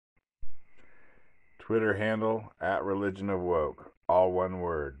Twitter handle @religionofwoke, all one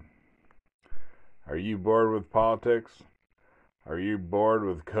word. Are you bored with politics? Are you bored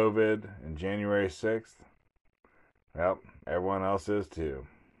with COVID and January 6th? Well, everyone else is too.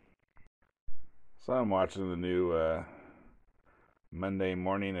 So I'm watching the new Monday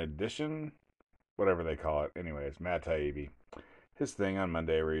morning edition, whatever they call it. Anyways, Matt Taibbi. His thing on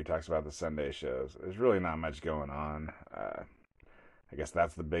Monday where he talks about the Sunday shows. There's really not much going on. I guess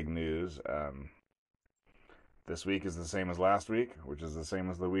that's the big news. This week is the same as last week, which is the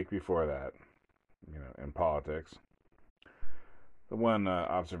same as the week before that, in politics. The one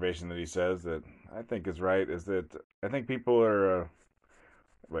observation that he says that I think is right is that I think people are,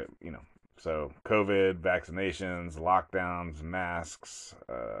 so COVID, vaccinations, lockdowns, masks,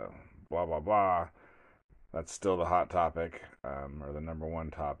 blah, blah, blah. That's still the hot topic, or the number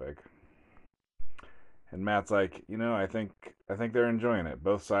one topic. And Matt's like, I think they're enjoying it.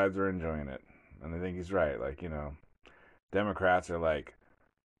 Both sides are enjoying it. And I think he's right. Democrats are like,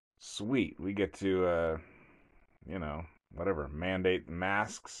 sweet, we get to, whatever, mandate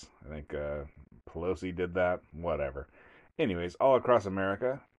masks. I think Pelosi did that. Whatever. Anyways, all across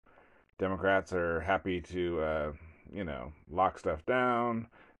America, Democrats are happy to, lock stuff down,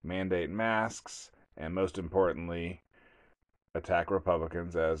 mandate masks, and most importantly, attack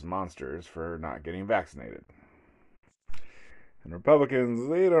Republicans as monsters for not getting vaccinated. And Republicans,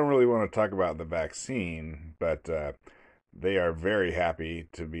 they don't really want to talk about the vaccine, but they are very happy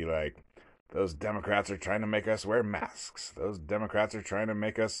to be like, those Democrats are trying to make us wear masks. Those Democrats are trying to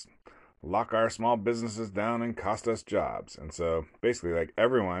make us lock our small businesses down and cost us jobs. And so basically,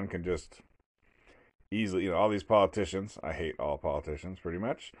 everyone can just easily, all these politicians, I hate all politicians pretty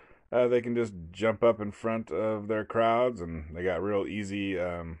much, they can just jump up in front of their crowds and they got real easy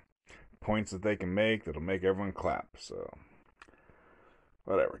points that they can make that'll make everyone clap. So,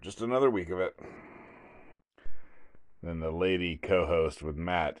 whatever, just another week of it. Then the lady co-host with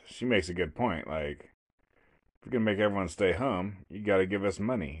Matt, she makes a good point. If you're gonna make everyone stay home, you got to give us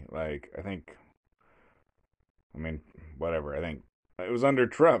money. Whatever. I think it was under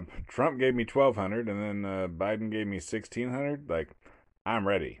Trump. Trump gave me 1,200, and then Biden gave me 1,600. I'm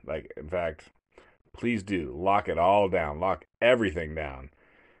ready. In fact, please do lock it all down. Lock everything down,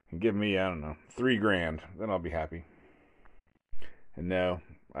 and give me, I don't know, $3,000. Then I'll be happy. And no,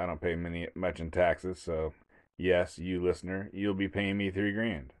 I don't pay much in taxes, so yes, you listener, you'll be paying me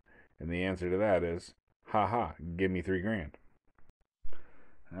 $3,000. And the answer to that is, haha, give me $3,000.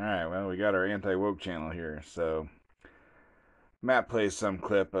 Alright, well, we got our anti-woke channel here. So, Matt plays some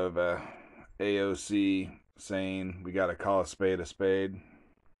clip of AOC saying we gotta call a spade,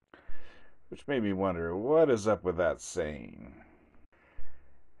 which made me wonder, what is up with that saying?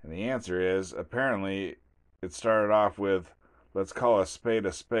 And the answer is, apparently, it started off with, let's call a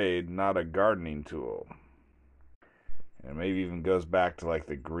spade, not a gardening tool. And maybe even goes back to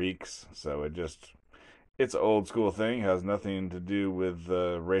the Greeks. So it's an old school thing. It has nothing to do with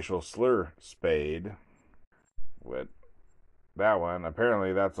the racial slur spade. With that one,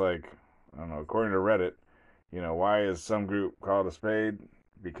 apparently that's I don't know, according to Reddit, why is some group called a spade?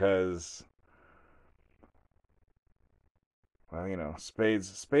 Because, well,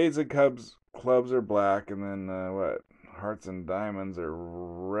 spades and clubs are black, and then hearts and diamonds are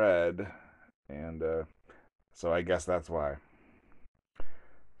red, and so I guess that's why.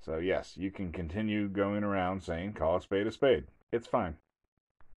 So yes, you can continue going around saying call a spade. It's fine.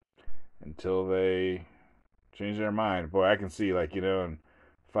 Until they change their mind. Boy, I can see in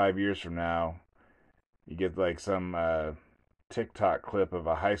 5 years from now, you get some TikTok clip of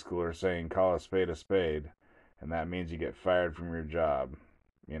a high schooler saying call a spade, and that means you get fired from your job,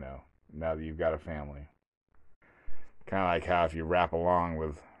 now that you've got a family. Kind of like how if you rap along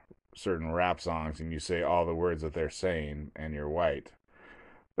with certain rap songs and you say all the words that they're saying and you're white,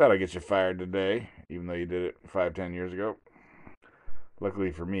 that'll get you fired today, even though you did it 5-10 years ago.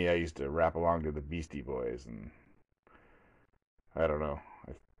 Luckily for me, I used to rap along to the Beastie Boys, and I don't know.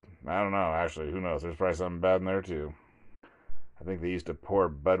 I don't know, actually, who knows? There's probably something bad in there, too. I think they used to pour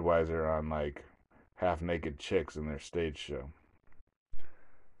Budweiser on, half-naked chicks in their stage show.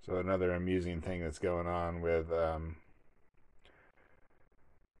 So another amusing thing that's going on with,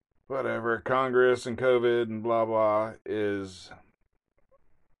 Congress and COVID and blah, blah, is...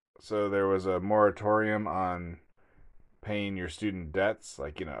 So there was a moratorium on paying your student debts.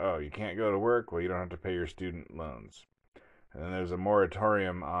 You can't go to work. Well, you don't have to pay your student loans. And then there's a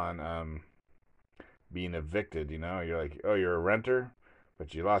moratorium on being evicted. You're like, oh, you're a renter,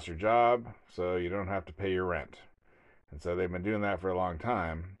 but you lost your job, so you don't have to pay your rent. And so they've been doing that for a long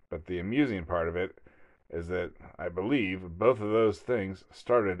time. But the amusing part of it is that I believe both of those things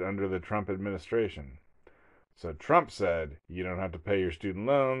started under the Trump administration. So Trump said, you don't have to pay your student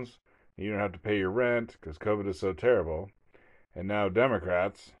loans, you don't have to pay your rent because COVID is so terrible. And now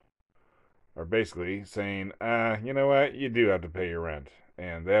Democrats are basically saying, you know what, you do have to pay your rent.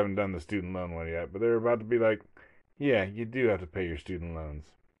 And they haven't done the student loan one yet, but they're about to be like, yeah, you do have to pay your student loans.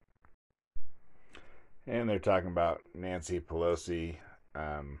 And they're talking about Nancy Pelosi.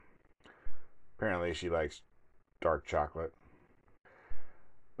 Um, Apparently, she likes dark chocolate,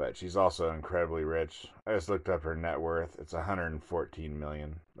 but she's also incredibly rich. I just looked up her net worth. It's 114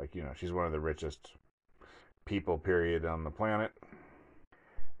 million. Like, she's one of the richest people, period, on the planet.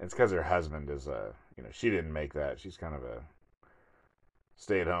 And it's because her husband is she didn't make that. She's kind of a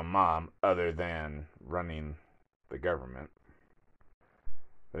stay-at-home mom, other than running the government.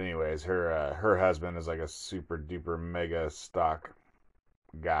 But anyways, her husband is like a super duper mega stock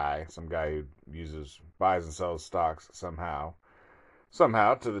guy, some guy who buys and sells stocks somehow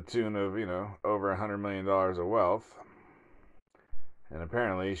to the tune of over $100 million of wealth. And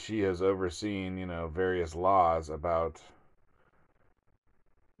apparently she has overseen various laws about,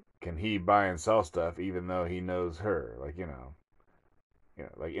 can he buy and sell stuff even though he knows her, like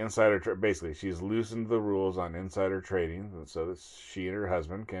like insider basically she's loosened the rules on insider trading so that she and her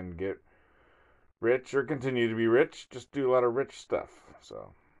husband can get rich or continue to be rich, just do a lot of rich stuff.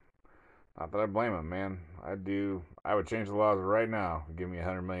 So, not that I blame him, man. I would change the laws right now. Give me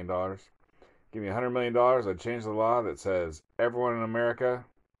 $100 million. Give me $100 million. I'd change the law that says everyone in America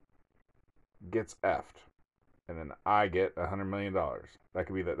gets effed, and then I get $100 million. That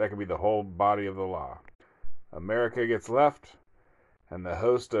could be the whole body of the law. America gets left, and the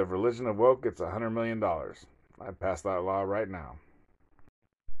host of Religion of Woke gets $100 million. I'd pass that law right now.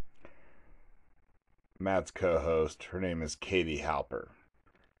 Matt's co-host, her name is Katie Halper.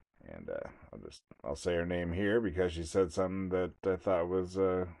 And I'll say her name here because she said something that I thought was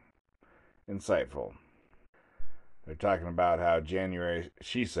insightful. They're talking about how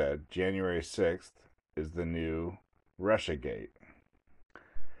she said January 6th is the new Russiagate.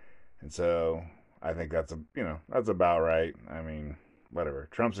 And so I think that's about right. I mean, whatever.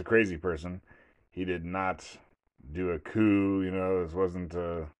 Trump's a crazy person. He did not do a coup, this wasn't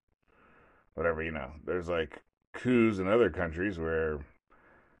whatever, there's like coups in other countries where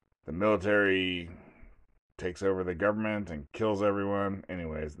the military takes over the government and kills everyone.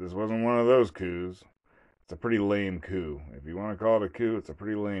 Anyways, this wasn't one of those coups. It's a pretty lame coup. If you want to call it a coup, it's a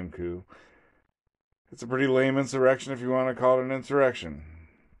pretty lame coup. It's a pretty lame insurrection if you want to call it an insurrection.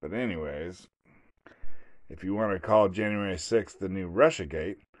 But anyways, if you want to call January 6th the new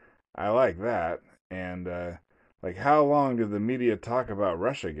Russiagate, I like that. And like, how long did the media talk about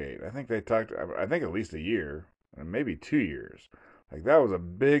Russiagate? I think at least a year, and maybe 2 years. Like, that was a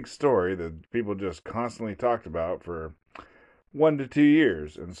big story that people just constantly talked about for 1 to 2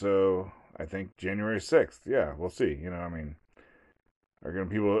 years. And so I think January 6th, yeah, we'll see.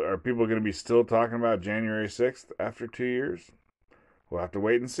 Are people going to be still talking about January 6th after 2 years? We'll have to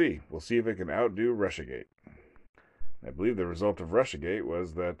wait and see. We'll see if it can outdo Russiagate. I believe the result of Russiagate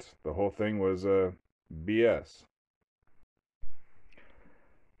was that the whole thing was BS.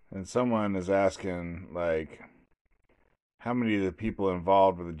 And someone is asking, like, how many of the people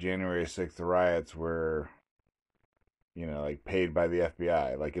involved with the January 6th riots were, like, paid by the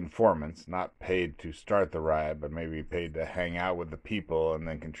FBI, like informants, not paid to start the riot, but maybe paid to hang out with the people and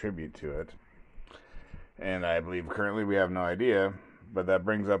then contribute to it. And I believe currently we have no idea, but that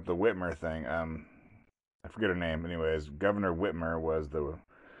brings up the Whitmer thing. I forget her name. Anyways, Governor Whitmer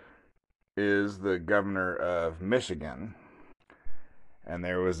is the governor of Michigan. And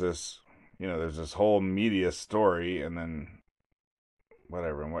there was this, there's this whole media story, and then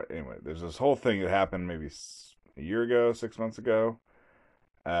whatever. Anyway, there's this whole thing that happened maybe a year ago, 6 months ago,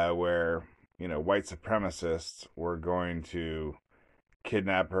 where, white supremacists were going to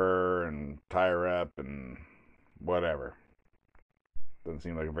kidnap her and tie her up and whatever. Doesn't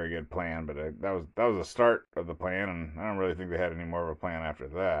seem like a very good plan, but that was the start of the plan, and I don't really think they had any more of a plan after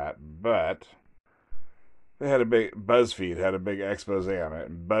that. But BuzzFeed had a big expose on it.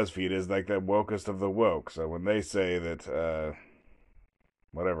 And BuzzFeed is like the wokest of the woke. So when they say that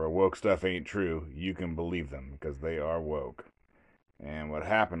whatever woke stuff ain't true, you can believe them because they are woke. And what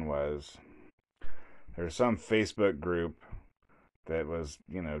happened was there's some Facebook group that was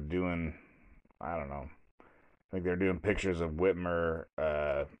doing, I don't know, I think they're doing pictures of Whitmer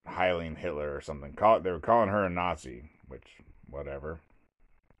heiling Hitler or something. They were calling her a Nazi, which, whatever.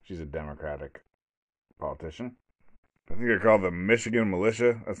 She's a Democratic politician. I think they're called the Michigan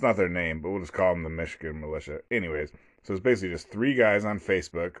Militia. That's not their name, but we'll just call them the Michigan Militia. Anyways, so it's basically just 3 guys on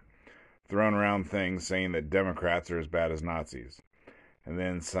Facebook throwing around things saying that Democrats are as bad as Nazis. And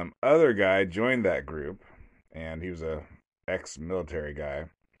then some other guy joined that group, and he was a ex-military guy.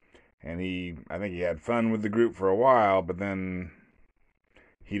 And I think he had fun with the group for a while, but then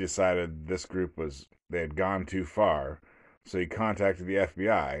he decided this group they had gone too far. So he contacted the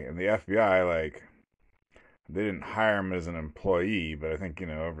FBI, and the FBI, like, they didn't hire him as an employee, but I think,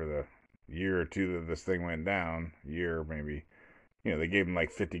 over the year or two that this thing went down, year maybe, they gave him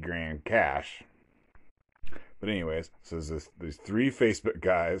like 50 grand cash. But anyways, so there's these three Facebook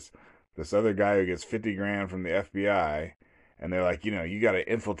guys, this other guy who gets 50 grand from the FBI, and they're like, you got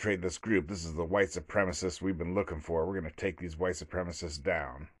to infiltrate this group. This is the white supremacists we've been looking for. We're going to take these white supremacists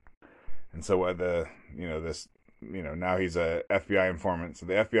down. And so what now he's a FBI informant. So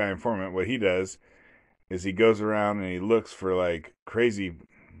the FBI informant, what he does is he goes around and he looks for like crazy,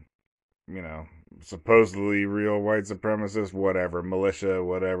 supposedly real white supremacists, whatever, militia,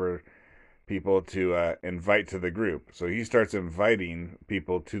 whatever, people to invite to the group. So he starts inviting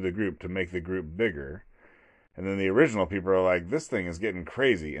people to the group to make the group bigger. And then the original people are like, this thing is getting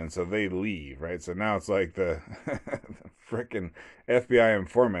crazy. And so they leave, right? So now it's like the frickin' FBI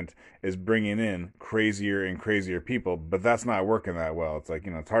informant is bringing in crazier and crazier people, but that's not working that well. It's like,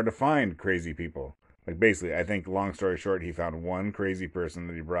 it's hard to find crazy people. Like, basically, I think, long story short, he found one crazy person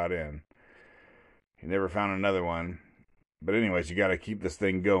that he brought in. He never found another one. But anyways, you got to keep this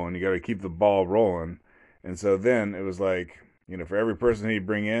thing going. You got to keep the ball rolling. And so then it was like, for every person he'd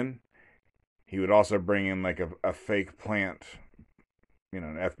bring in, he would also bring in like a fake plant, an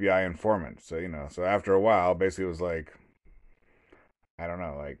FBI informant. So, so after a while, basically it was like, I don't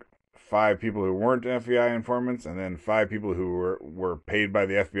know, like 5 people who weren't FBI informants, and then 5 people who were paid by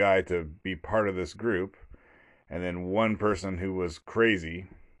the FBI to be part of this group, and then one person who was crazy,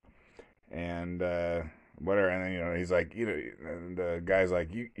 and whatever. And then, he's like, and the guy's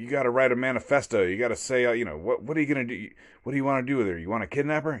like, you got to write a manifesto. You got to say, what are you gonna do? What do you want to do with her? You want to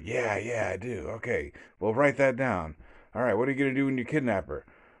kidnap her? Yeah, I do. Okay, well, write that down. All right, what are you gonna do when you kidnap her?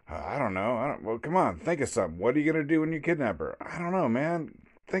 I don't know. Well, come on, think of something. What are you gonna do when you kidnap her? I don't know, man.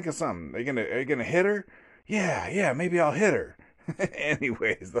 Think of something. Are you gonna hit her? Yeah, maybe I'll hit her.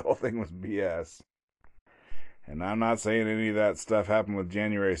 Anyways, the whole thing was BS. And I'm not saying any of that stuff happened with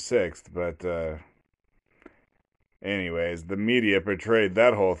January 6th, but anyways, the media portrayed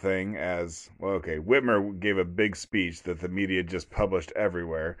that whole thing as, well, okay, Whitmer gave a big speech that the media just published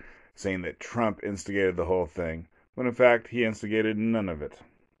everywhere, saying that Trump instigated the whole thing, when in fact he instigated none of it.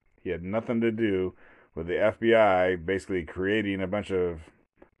 He had nothing to do with the FBI basically creating a bunch of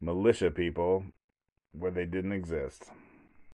militia people where they didn't exist.